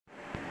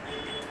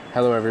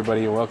Hello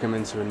everybody and welcome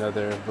into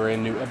another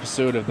brand new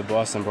episode of the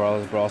Boston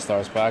Brawlers Brawl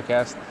Stars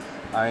podcast.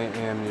 I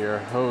am your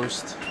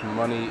host,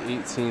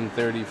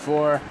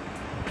 Money1834,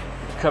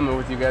 coming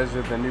with you guys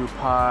with a new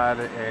pod,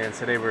 and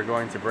today we're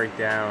going to break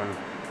down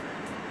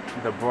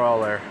the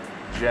brawler,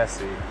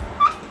 Jessie.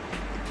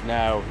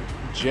 Now,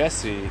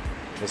 Jessie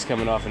is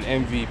coming off an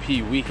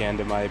MVP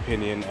weekend in my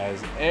opinion,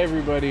 as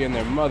everybody and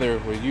their mother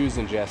were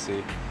using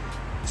Jessie,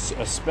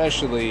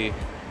 especially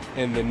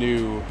in the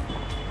new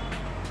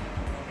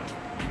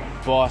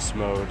boss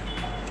mode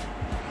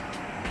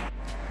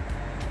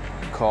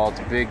called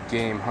Big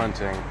Game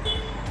Hunting.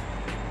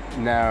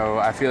 Now,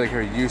 I feel like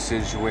her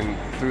usage went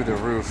through the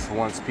roof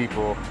once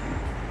people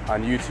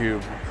on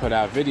YouTube put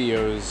out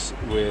videos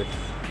with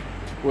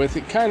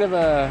kind of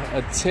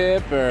a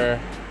tip or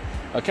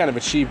a kind of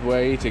a cheap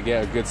way to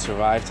get a good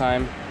survive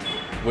time,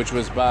 which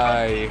was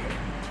by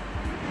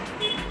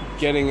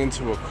getting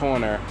into a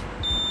corner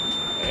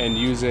and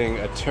using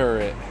a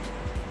turret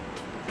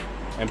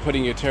and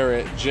putting your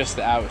turret just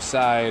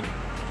outside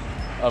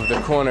of the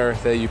corner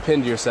that you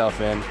pinned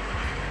yourself in,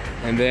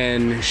 and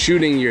then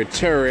shooting your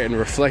turret and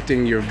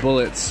reflecting your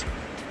bullets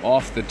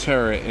off the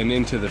turret and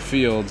into the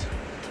field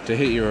to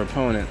hit your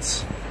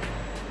opponents.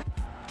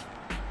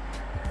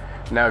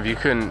 Now, if you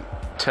couldn't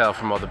tell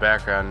from all the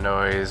background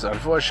noise,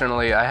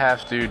 unfortunately I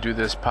have to do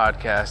this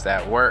podcast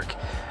at work,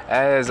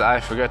 as I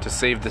forgot to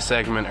save the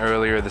segment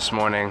earlier this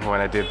morning when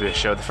I did this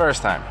show the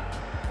first time.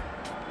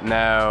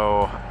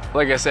 Now,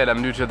 like I said,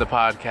 I'm new to the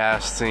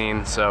podcast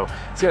scene, so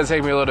it's going to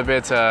take me a little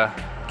bit to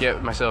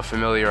get myself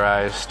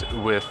familiarized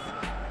with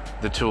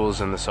the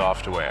tools and the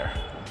software.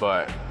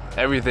 But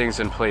everything's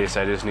in place.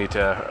 I just need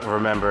to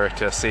remember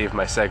to save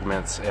my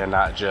segments and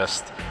not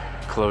just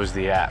close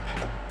the app.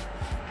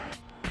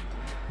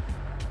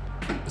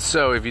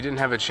 So if you didn't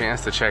have a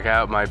chance to check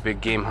out my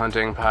Big Game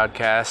Hunting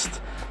podcast,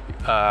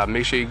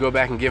 make sure you go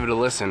back and give it a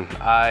listen.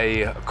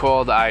 I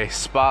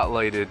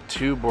spotlighted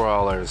two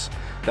brawlers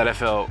that I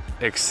felt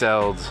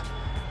excelled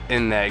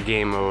in that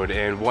game mode,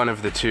 and one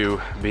of the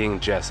two being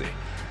Jessie.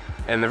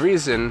 And the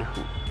reason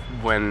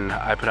when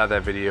I put out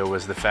that video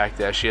was the fact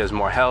that she has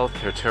more health,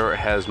 her turret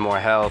has more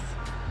health,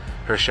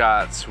 her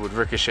shots would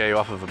ricochet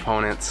off of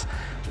opponents,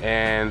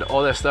 and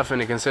all that stuff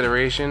into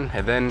consideration.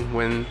 And then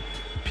when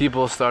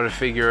people started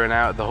figuring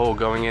out the whole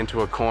going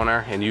into a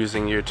corner and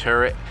using your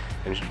turret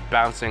and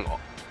bouncing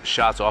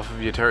shots off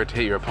of your turret to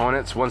hit your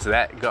opponents, once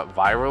that got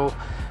viral,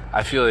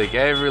 I feel like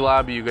every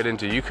lobby you get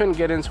into, you couldn't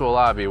get into a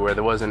lobby where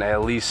there wasn't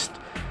at least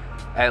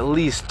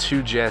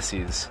two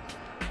Jessies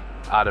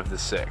out of the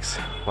 6.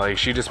 Like,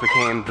 she just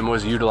became the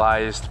most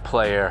utilized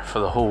player for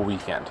the whole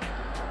weekend,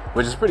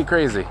 which is pretty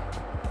crazy.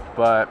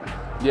 But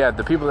yeah,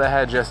 the people that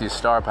had Jessie's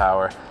star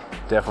power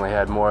definitely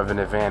had more of an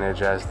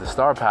advantage, as the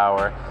star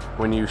power,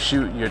 when you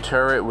shoot your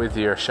turret with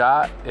your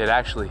shot, it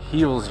actually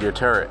heals your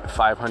turret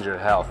 500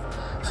 health.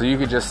 So you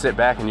could just sit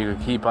back and you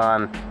could keep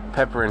on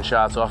peppering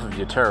shots off of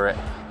your turret,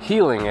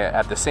 healing it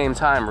at the same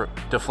time,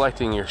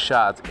 deflecting your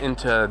shots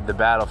into the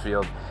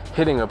battlefield,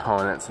 hitting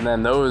opponents, and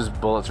then those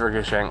bullets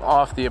ricocheting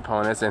off the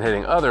opponents and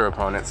hitting other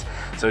opponents.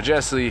 So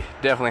Jessie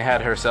definitely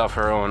had herself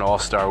her own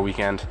all-star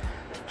weekend.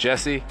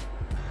 Jessie,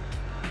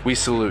 we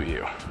salute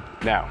you.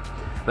 Now,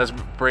 let's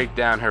break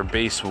down her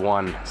base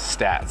 1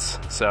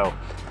 stats. So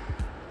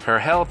her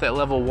health at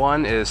level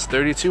 1 is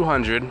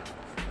 3,200,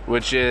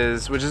 which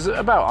is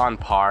about on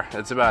par.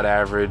 It's about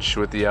average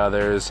with the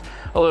others.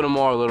 A little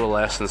more, a little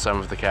less than some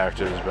of the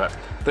characters, but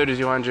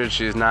 3,200,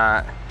 she's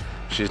not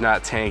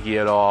tanky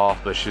at all,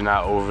 but she's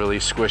not overly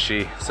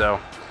squishy. So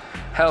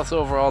health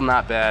overall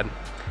not bad.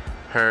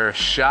 Her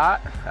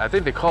shot, I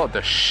think they call it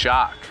the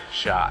shock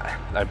shot,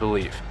 I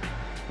believe.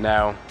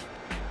 Now,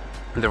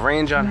 the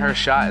range on her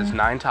shot is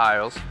 9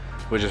 tiles,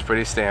 which is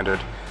pretty standard,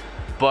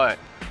 but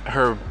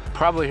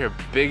probably her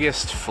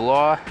biggest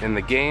flaw in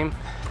the game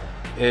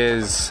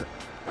is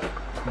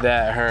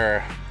that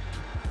her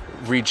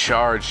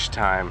recharge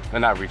time,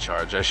 not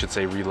recharge, I should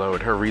say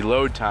reload. Her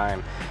reload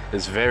time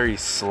is very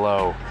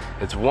slow.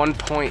 It's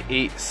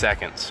 1.8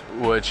 seconds,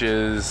 which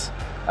is,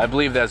 I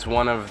believe that's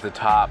one of the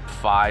top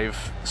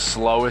 5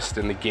 slowest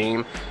in the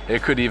game.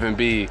 It could even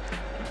be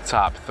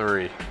top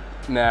 3.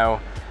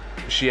 Now,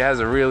 she has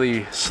a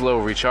really slow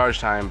recharge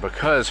time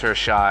because her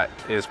shot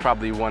is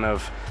probably one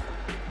of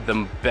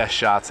the best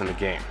shots in the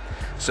game.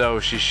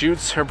 So she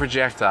shoots her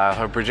projectile.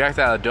 Her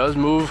projectile does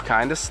move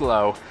kind of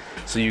slow,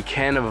 so you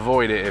can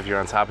avoid it if you're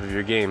on top of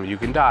your game. You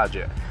can dodge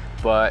it.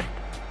 But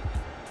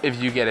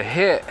if you get a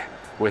hit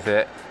with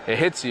it, it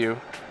hits you.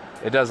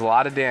 It does a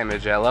lot of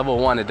damage. At level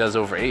 1, it does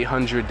over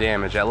 800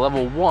 damage. At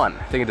level 1,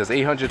 I think it does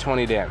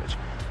 820 damage.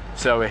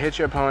 So it hits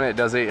your opponent, it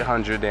does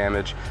 800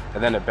 damage,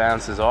 and then it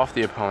bounces off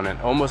the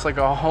opponent, almost like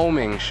a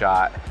homing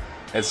shot.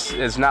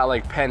 It's not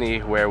like Penny,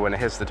 where when it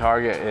hits the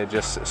target, it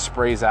just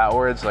sprays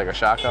outwards like a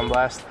shotgun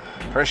blast.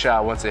 Her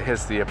shot, once it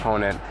hits the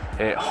opponent,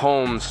 it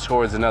homes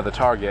towards another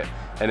target,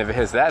 and if it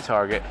hits that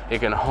target, it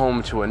can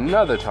home to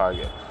another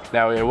target.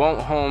 Now, it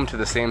won't home to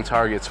the same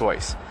target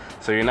twice,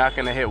 so you're not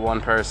going to hit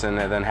one person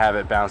and then have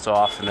it bounce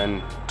off and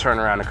then turn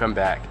around and come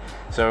back.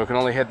 So it can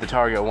only hit the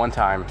target one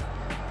time,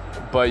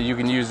 but you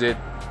can use it.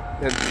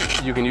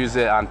 You can use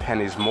it on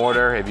Penny's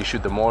mortar. If you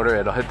shoot the mortar,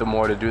 it'll hit the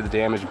mortar, do the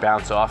damage,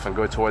 bounce off, and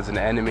go towards an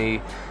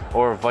enemy,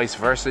 or vice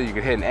versa. You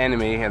could hit an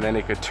enemy, and then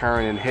it could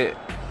turn and hit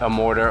a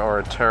mortar or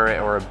a turret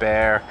or a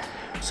bear.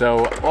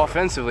 So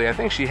offensively, I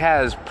think she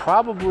has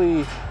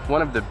probably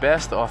one of the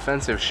best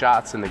offensive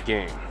shots in the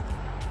game,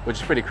 which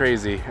is pretty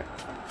crazy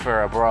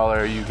for a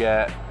brawler you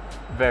get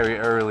very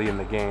early in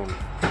the game.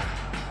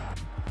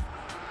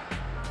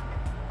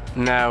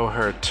 Now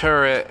her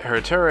turret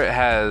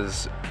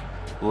has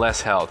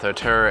less health. Her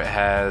turret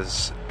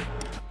has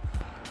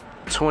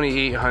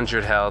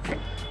 2,800 health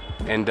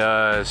and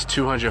does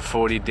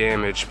 240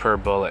 damage per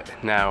bullet.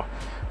 Now,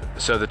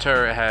 so the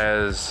turret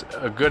has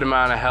a good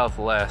amount of health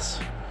less,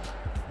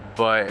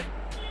 but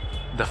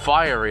the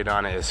fire rate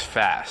on it is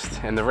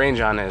fast and the range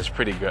on it is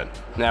pretty good.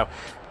 Now,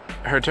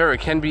 her turret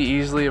can be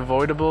easily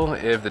avoidable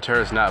if the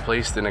turret's not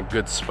placed in a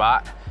good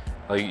spot.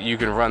 Like, you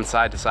can run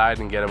side to side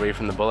and get away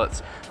from the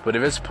bullets. But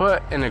if it's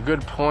put in a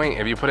good point,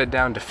 if you put it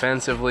down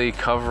defensively,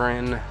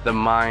 covering the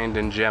mine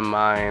and gem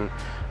mine,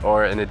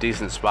 or in a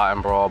decent spot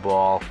in Brawl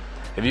Ball,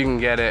 if you can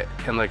get it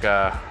in like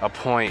a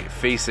point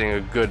facing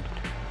a good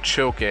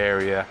choke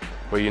area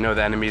where you know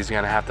the enemy is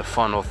going to have to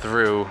funnel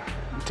through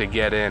to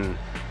get in,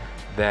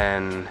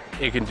 then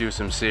it can do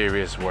some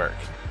serious work.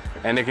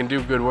 And it can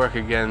do good work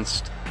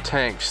against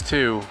tanks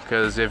too,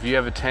 because if you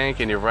have a tank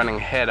and you're running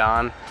head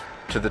on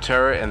to the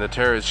turret and the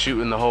turret's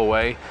shooting the whole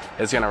way,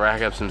 it's gonna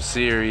rack up some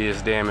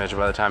serious damage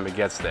by the time it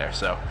gets there.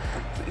 So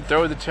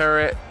throw the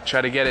turret,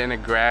 try to get it in a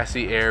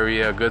grassy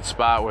area, a good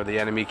spot where the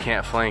enemy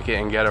can't flank it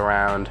and get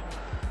around.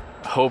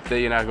 Hope that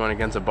you're not going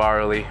against a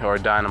Barley or a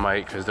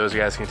Dynamite, because those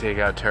guys can take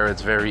out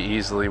turrets very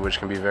easily, which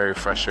can be very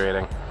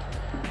frustrating.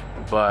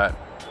 But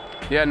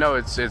yeah, no,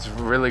 it's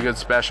really good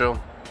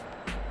special.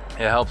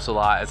 It helps a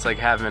lot. It's like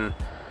having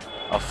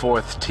a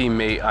fourth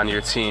teammate on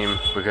your team,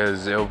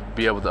 because it'll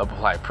be able to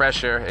apply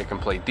pressure, it can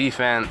play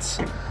defense.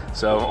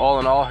 So all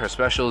in all, her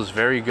special is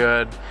very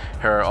good.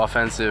 Her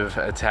offensive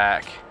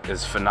attack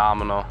is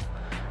phenomenal.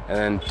 And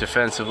then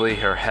defensively,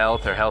 her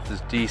health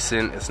is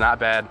decent. It's not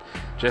bad.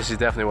 Jessie's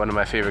definitely one of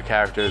my favorite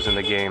characters in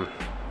the game.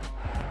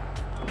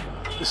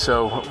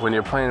 So when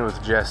you're playing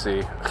with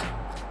Jessie,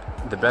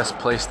 the best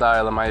play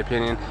style in my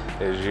opinion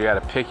is you gotta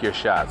pick your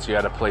shots. You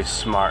gotta play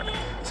smart.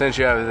 Since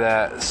you have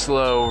that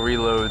slow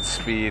reload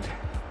speed,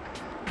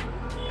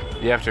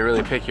 you have to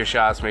really pick your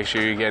shots, make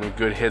sure you're getting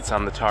good hits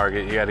on the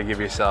target. You gotta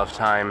give yourself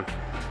time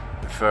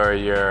for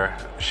your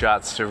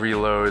shots to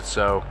reload,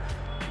 so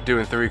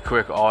doing 3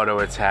 quick auto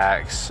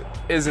attacks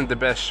isn't the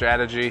best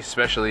strategy,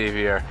 especially if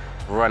you're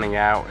running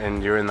out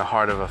and you're in the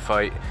heart of a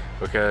fight,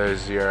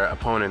 because your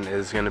opponent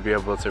is gonna be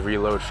able to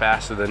reload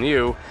faster than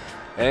you,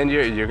 and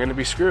you're gonna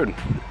be screwed.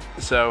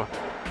 So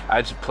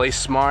I just play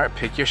smart,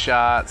 pick your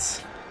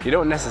shots. You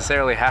don't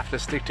necessarily have to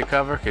stick to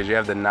cover because you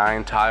have the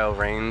 9 tile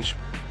range,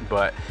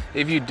 but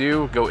if you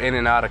do, go in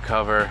and out of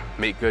cover,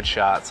 make good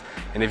shots,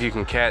 and if you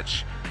can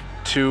catch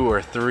 2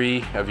 or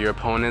 3 of your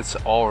opponents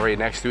all right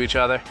next to each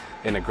other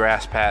in a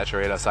grass patch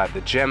right outside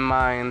the gem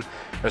mine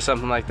or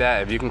something like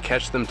that, if you can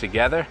catch them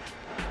together,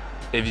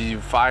 if you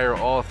fire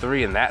all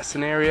 3 in that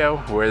scenario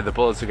where the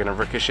bullets are going to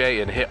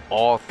ricochet and hit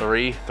all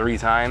 3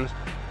 times,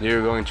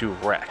 you're going to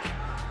wreck.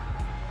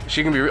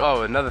 She can be,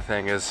 oh, another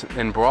thing is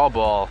in Brawl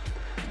Ball,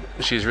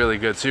 she's really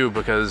good too,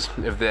 because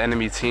if the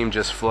enemy team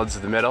just floods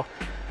the middle,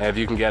 and if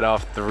you can get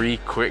off 3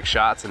 quick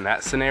shots in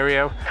that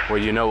scenario where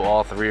you know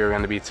all 3 are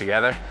going to be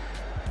together,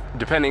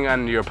 depending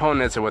on your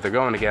opponents and what they're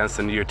going against,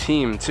 and your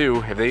team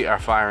too, if they are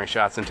firing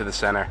shots into the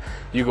center,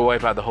 you can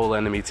wipe out the whole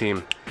enemy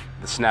team,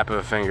 the snap of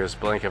a fingers,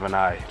 blink of an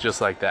eye,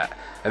 just like that,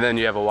 and then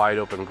you have a wide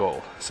open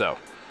goal. So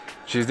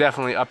she's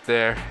definitely up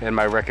there in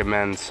my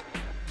recommends,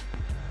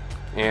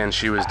 and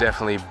she was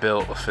definitely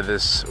built for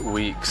this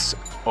week's,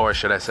 or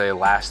should I say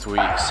last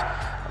week's,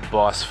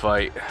 boss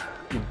fight,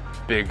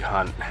 big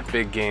hunt,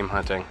 big game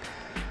hunting.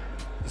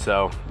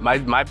 So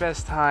my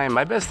best time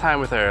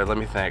with her, let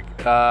me think,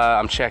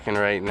 I'm checking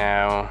right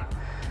now.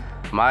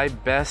 My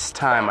best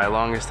time, my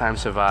longest time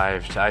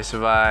survived, I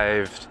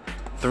survived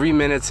 3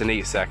 minutes and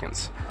 8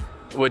 seconds,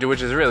 which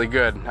is really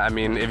good. I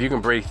mean, if you can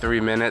break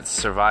 3 minutes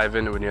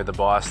surviving when you're the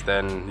boss,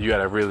 then you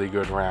got a really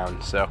good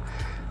round. So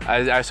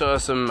I saw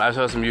some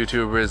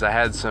YouTubers, I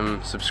had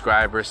some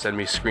subscribers send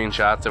me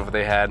screenshots of what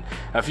they had.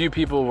 A few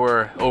people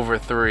were over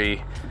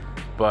 3,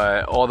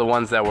 but all the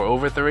ones that were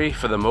over 3,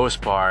 for the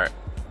most part,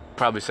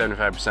 probably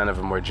 75% of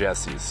them were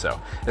Jessie's.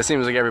 So it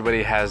seems like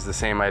everybody has the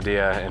same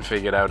idea and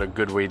figured out a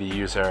good way to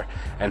use her,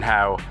 and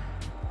how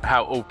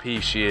OP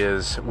she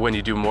is when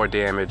you do more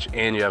damage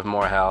and you have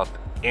more health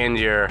and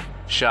your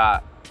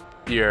shot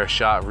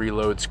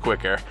reloads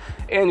quicker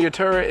and your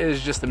turret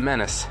is just a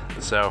menace.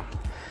 So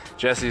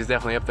Jessie is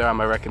definitely up there on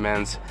my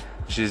recommends.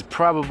 She's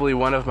probably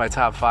one of my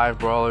top 5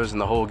 brawlers in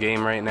the whole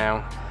game right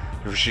now.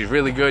 She's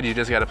really good. You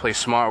just got to play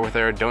smart with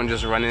her. Don't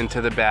just run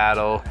into the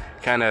battle.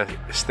 Kind of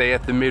stay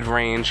at the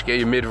mid-range. Get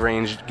your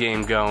mid-range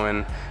game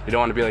going. You don't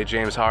want to be like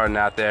James Harden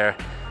out there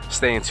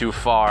staying too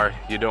far.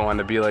 You don't want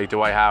to be like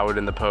Dwight Howard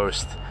in the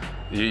post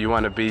You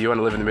want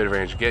to live in the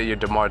mid-range. Get your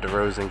DeMar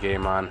DeRozan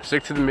game on.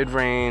 Stick to the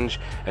mid-range,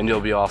 and you'll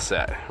be all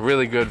set.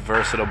 Really good,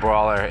 versatile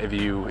brawler if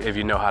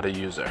you know how to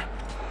use her.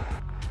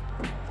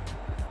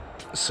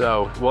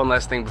 So one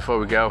last thing before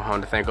we go, I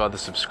want to thank all the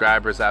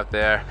subscribers out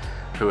there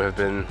who have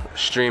been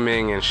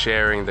streaming and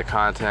sharing the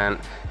content.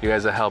 You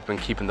guys are helping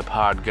keeping the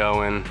pod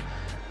going.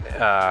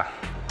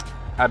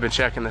 I've been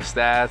checking the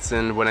stats,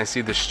 and when I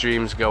see the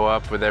streams go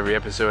up with every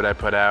episode I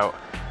put out,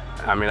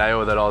 I mean, I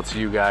owe that all to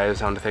you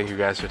guys. I want to thank you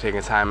guys for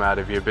taking time out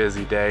of your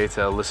busy day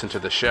to listen to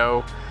the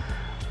show.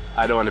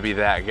 I don't want to be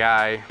that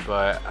guy,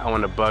 but I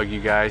want to bug you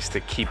guys to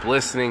keep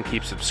listening,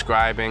 keep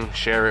subscribing,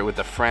 share it with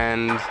a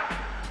friend,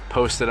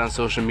 post it on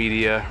social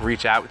media,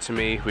 reach out to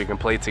me, we can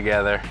play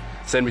together.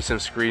 Send me some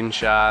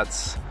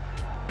screenshots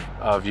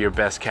of your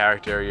best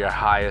character, your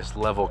highest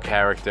level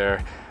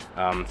character.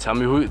 Tell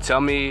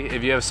me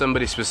if you have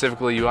somebody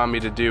specifically you want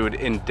me to do an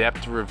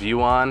in-depth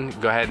review on.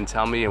 Go ahead and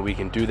tell me, and we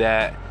can do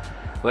that.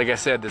 Like I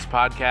said, this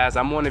podcast,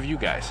 I'm one of you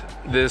guys.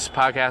 This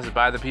podcast is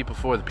by the people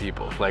for the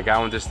people. Like, I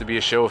want this to be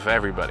a show for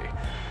everybody.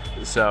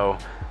 So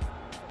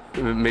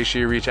make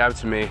sure you reach out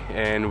to me,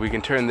 and we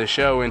can turn the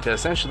show into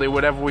essentially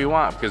whatever we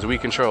want, because we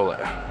control it.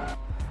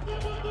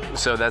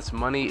 So that's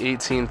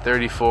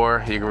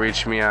Money1834. You can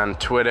reach me on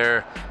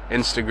Twitter,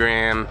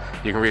 Instagram.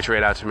 You can reach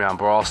right out to me on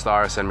Brawl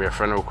Stars. Send me a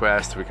friend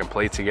request. We can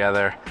play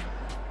together.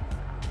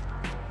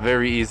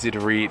 Very easy to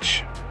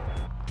reach.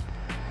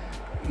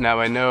 Now,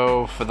 I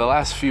know for the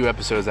last few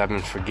episodes I've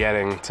been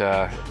forgetting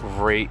to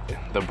rate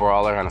the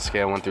brawler on a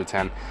scale 1 through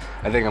 10.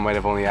 I think I might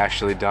have only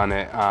actually done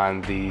it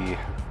on the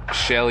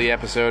Shelly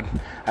episode.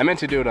 I meant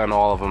to do it on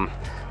all of them.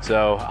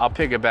 So I'll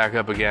pick it back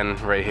up again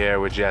right here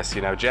with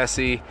Jessie. Now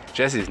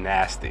Jessie's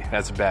nasty.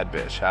 That's a bad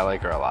bitch. I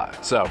like her a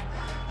lot. So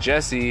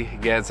Jessie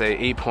gets a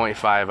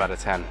 8.5 out of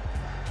 10.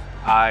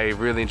 I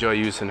really enjoy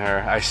using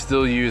her. I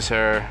still use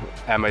her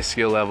at my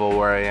skill level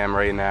where I am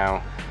right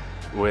now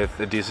with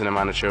a decent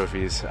amount of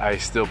trophies. I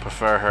still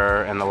prefer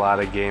her in a lot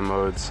of game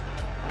modes.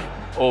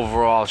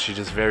 Overall, she's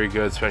just very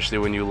good, especially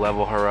when you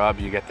level her up.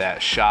 You get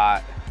that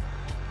shot,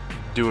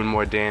 doing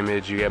more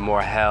damage, you get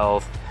more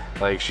health.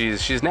 Like,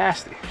 she's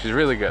nasty. She's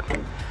really good.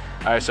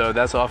 All right, so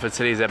that's all for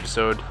today's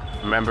episode.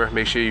 Remember,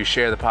 make sure you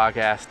share the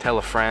podcast, tell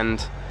a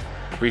friend,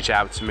 reach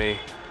out to me,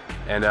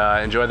 and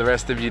enjoy the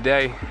rest of your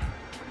day.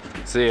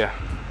 See ya.